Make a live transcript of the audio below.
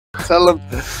Tell them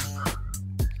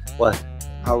What?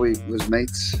 how we was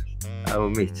mates. Our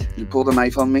meet? You pulled a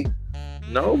knife on me.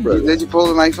 No, bro. Did you pull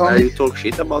the knife on You me? talk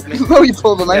shit about me. No, you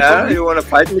pulled the knife on Yeah, me. you want to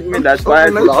fight with me? That's why I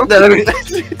No, pull out no. that.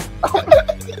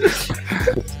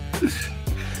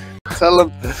 Tell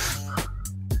them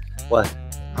What?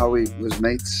 how we was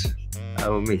mates.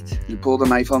 Our meet? You pulled a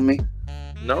knife on me.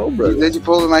 No, bro. Did you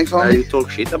pull the knife on You me? talk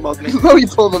shit about me. No, you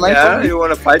pulled the knife Yeah, on me. you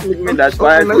want to fight with me? That's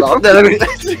why I No, pull out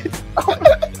that.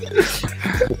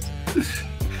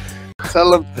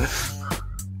 Tell them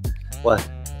What?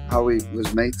 how we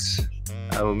was mates.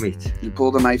 Our meet? You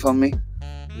pulled a knife on me.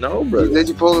 No, bro. Did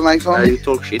you pull the knife on You me?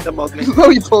 talk shit about me. No,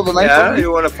 you pulled the knife Yeah, on me.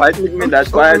 you want to fight with me?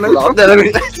 That's why I No, pull out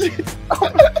that.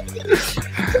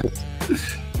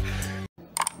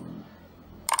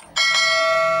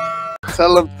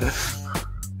 Tell them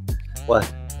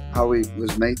What? how we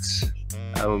was mates.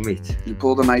 Our meet? You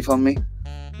pulled a knife on me.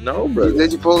 No, bro.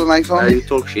 Did you pull the knife on me? You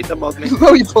talk shit about me.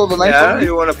 No, you pulled the knife Yeah, on me.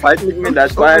 you want to fight with me?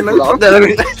 That's why I No, pull no. out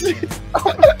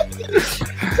that.